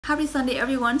Happy Sunday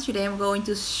everyone, today I'm going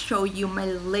to show you my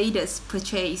latest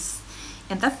purchase,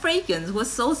 and that fragrance was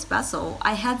so special.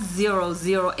 I had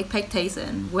zero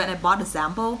expectation when I bought the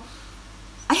sample.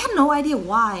 I had no idea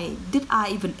why did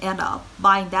I even end up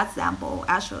buying that sample.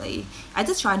 Actually, I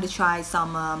just tried to try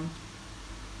some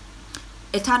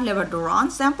Etat level Doron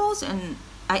samples, and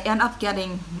I end up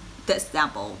getting this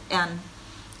sample, and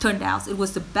turned out it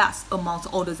was the best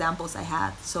amongst all the samples I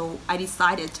had. So I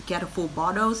decided to get a full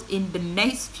bottles in the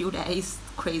next few days.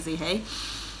 Crazy, hey?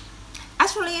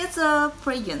 Actually, it's a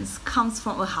fragrance comes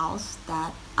from a house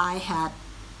that I had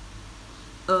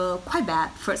quite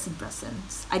bad first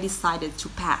impressions. I decided to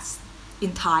pass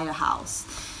entire house,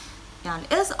 and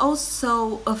it's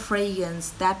also a fragrance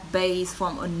that based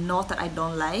from a note that I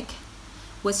don't like,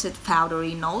 which is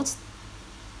powdery notes.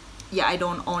 Yeah, I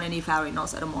don't own any powdery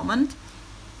notes at the moment.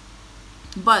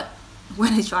 But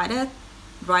when I tried it,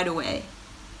 right away,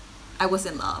 I was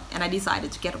in love and I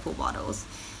decided to get a full bottles.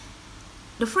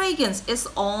 The fragrance is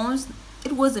almost,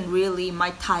 it wasn't really my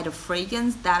type of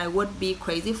fragrance that I would be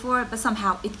crazy for, but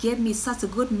somehow it gave me such a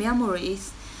good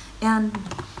memories. And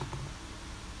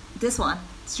this one,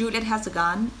 Juliette has a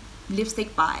gun,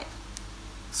 lipstick vibe.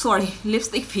 Sorry,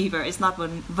 lipstick fever. It's not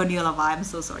vanilla vibe. I'm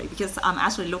so sorry, because I'm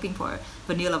actually looking for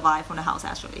vanilla vibe from the house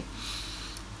actually.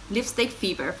 Lipstick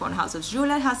fever from the house of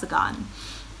Juliette has a gun.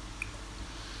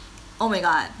 Oh my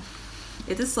god,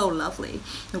 it is so lovely.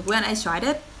 When I tried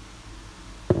it,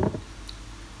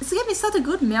 it gave me such a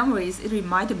good memories. It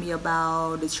reminded me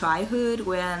about the childhood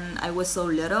when I was so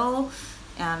little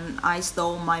and I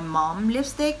stole my mom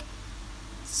lipstick.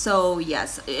 So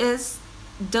yes, it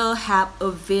does have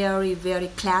a very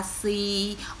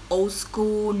classy old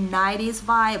school 90s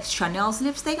vibe, Chanel's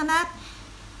lipstick on that.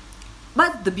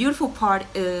 But the beautiful part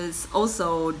is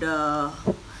also the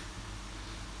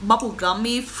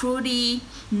bubblegummy, fruity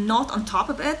note on top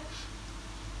of it.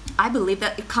 I believe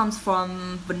that it comes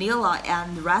from vanilla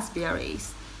and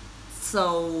raspberries.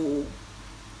 So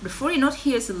the fruity note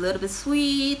here is a little bit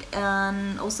sweet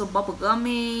and also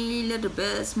bubblegummy, a little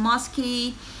bit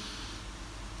musky.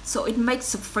 So it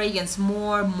makes the fragrance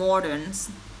more modern.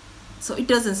 So it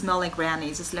doesn't smell like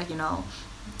granny, just let you know.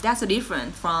 That's a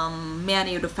different from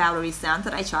many of the powdery scents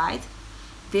that I tried.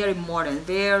 Very modern,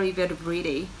 very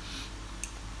pretty.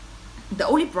 The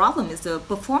only problem is the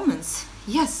performance.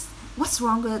 Yes, what's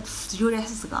wrong with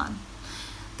Juliette's gun?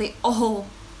 They all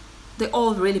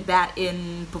really bad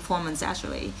in performance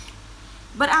actually.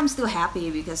 But I'm still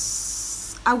happy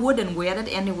because I wouldn't wear it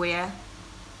anywhere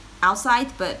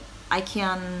outside, but I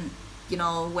can, you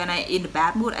know, when I in the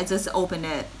bad mood, I just open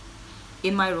it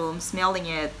in my room, smelling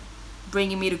it,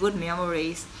 bringing me the good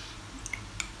memories.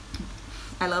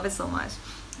 I love it so much.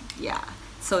 Yeah.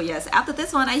 So yes, after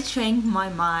this one, I changed my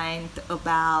mind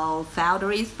about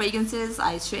powdery fragrances.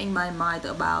 I changed my mind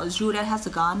about Juliette has a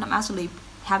gun. I'm actually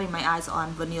having my eyes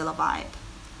on vanilla vibe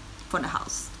for the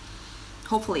house.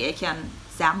 Hopefully I can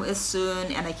sample it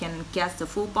soon and I can get the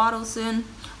full bottle soon.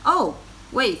 Oh,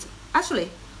 wait, actually,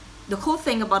 the cool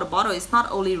thing about the bottle is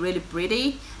not only really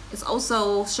pretty, it's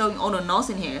also showing all the notes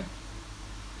in here.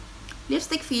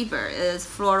 Lipstick fever is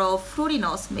floral fruity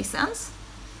notes, makes sense?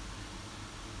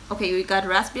 Okay, we got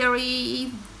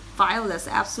raspberry, violet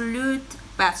absolute,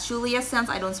 patchouli essence,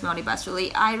 I don't smell any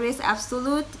patchouli, iris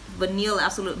absolute, vanilla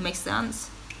absolute, makes sense.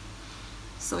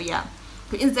 So yeah,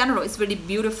 in general it's really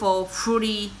beautiful,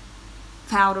 fruity,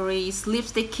 powdery,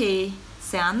 lipsticky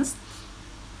scents.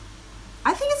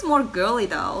 I think it's more girly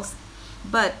though,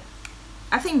 but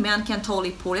I think men can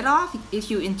totally pull it off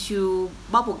if you're into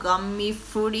bubblegummy,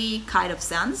 fruity kind of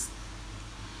scents.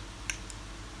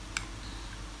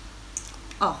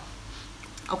 Oh,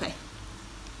 okay.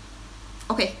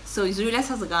 Okay, so Juliette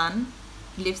has a gun,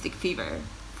 lipstick fever,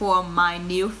 for my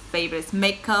new favorites,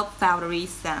 makeup powdery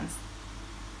scents.